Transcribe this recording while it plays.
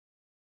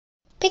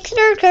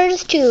Picture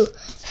occurs to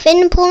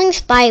Finn pulling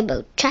spy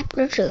boat,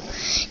 Chapter 2.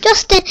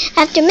 Just then,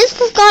 after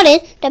missiles got in,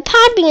 the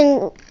pad began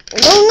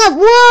going up.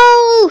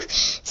 Whoa!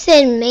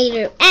 Said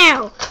Mater.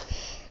 Ow!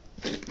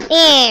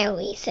 Ow,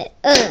 he said.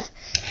 Ugh.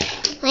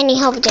 I need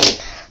help then.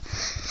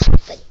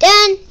 But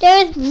then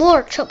there's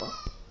more trouble.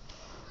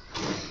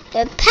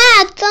 The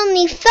pad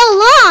suddenly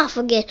fell off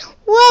again.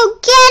 Whoa,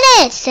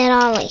 get it, said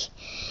Ollie.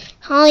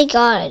 Ollie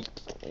got it.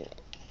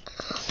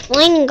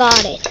 Flynn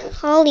got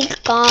it. Ollie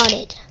got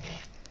it.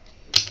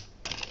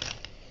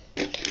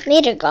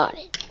 Mater got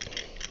it.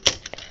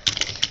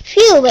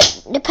 Phew,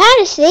 but the pad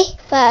is safe.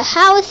 But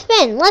how is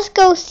Finn? Let's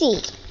go see.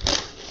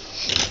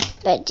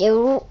 But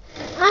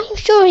I'm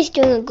sure he's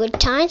doing a good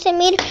time, said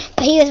Mater.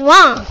 But he was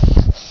wrong.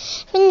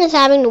 Finn is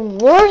having the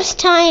worst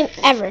time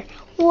ever.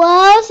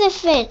 Whoa, said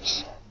Finn.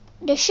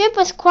 The ship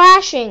was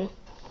crashing.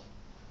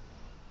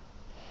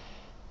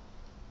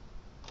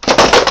 The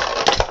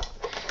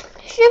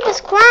ship was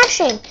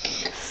crashing.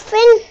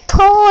 Finn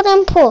pulled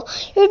and pulled.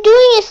 You're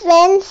doing it,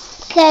 Finn,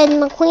 said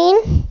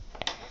McQueen.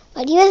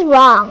 But he was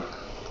wrong.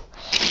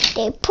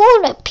 They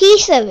pulled a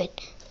piece of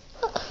it.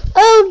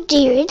 Oh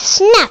dear, it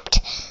snapped.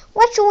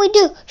 What shall we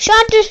do?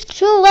 Shot the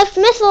two left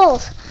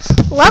missiles.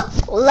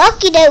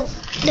 Lucky that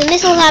the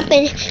missiles have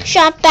been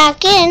shot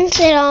back in,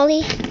 said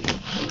Ollie.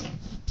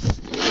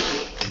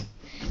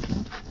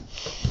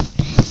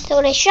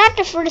 So they shot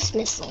the first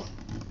missile.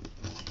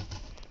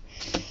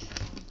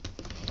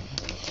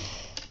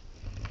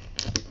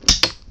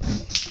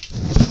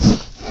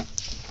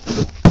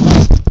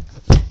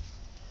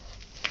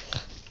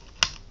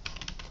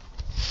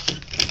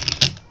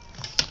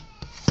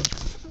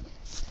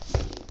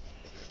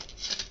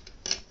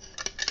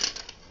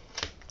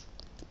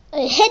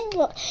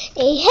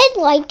 A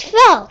headlight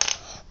fell.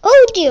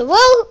 Oh dear,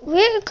 well,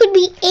 where it could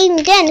be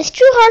aimed then? It's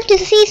too hard to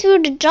see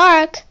through the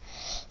dark,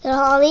 said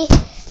Ollie.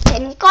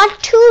 And it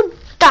got too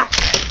dark.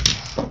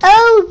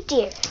 Oh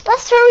dear,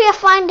 let's hurry and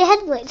find the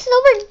headlight. It's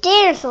over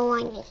there, said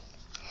Lightning.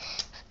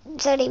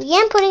 So they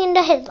began putting in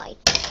the headlight.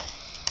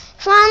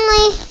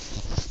 Finally,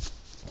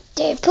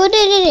 they put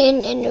it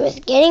in and it was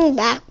getting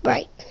back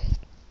bright.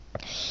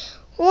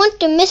 Once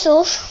the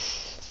missiles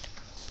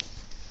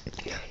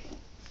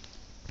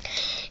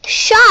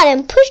shot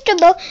and pushed the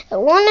boat,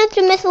 and one of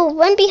the missiles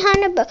went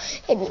behind the boat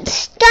and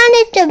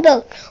stunned the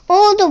boat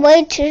all the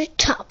way to the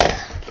top.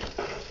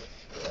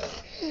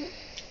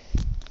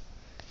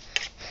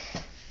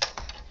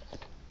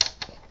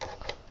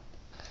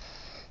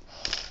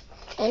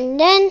 And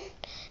then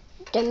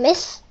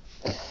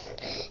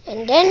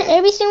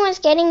everything was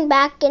getting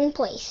back in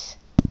place.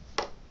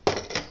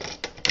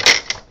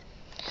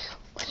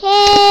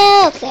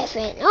 Help, said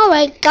Finn.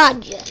 Alright,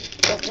 got you,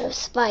 said the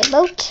spy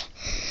boat.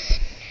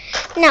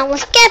 Now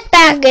let's get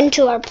back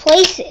into our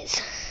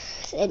places,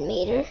 said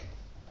Mater.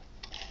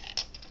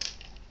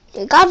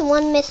 We got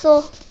one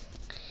missile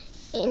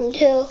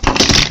into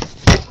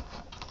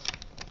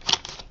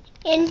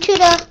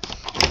the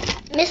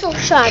missile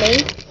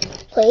shotting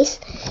place,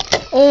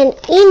 and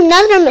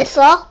another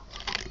missile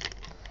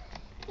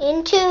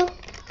into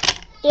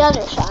the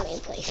other shotting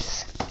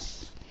place.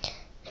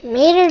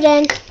 Mater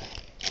then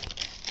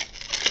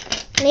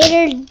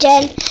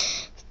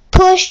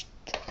pushed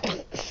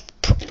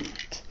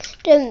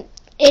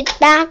it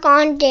back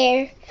on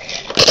there,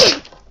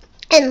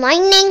 and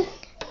Lightning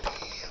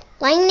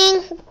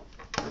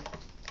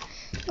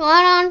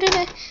got onto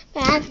the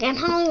back, and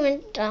Holly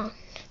went down.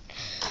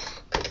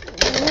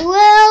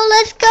 Well,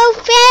 let's go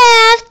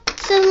fast,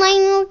 said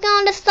Lightning, looked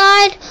on the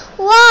side.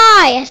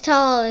 Why? Asked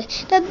Holly.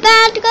 The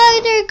bad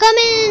guys are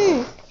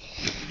coming.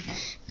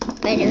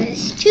 But it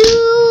was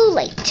too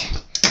late.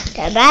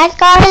 The bad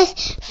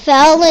guys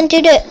fell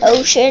into the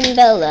ocean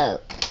below.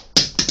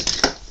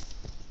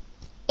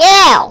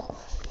 Ew.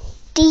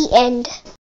 The end.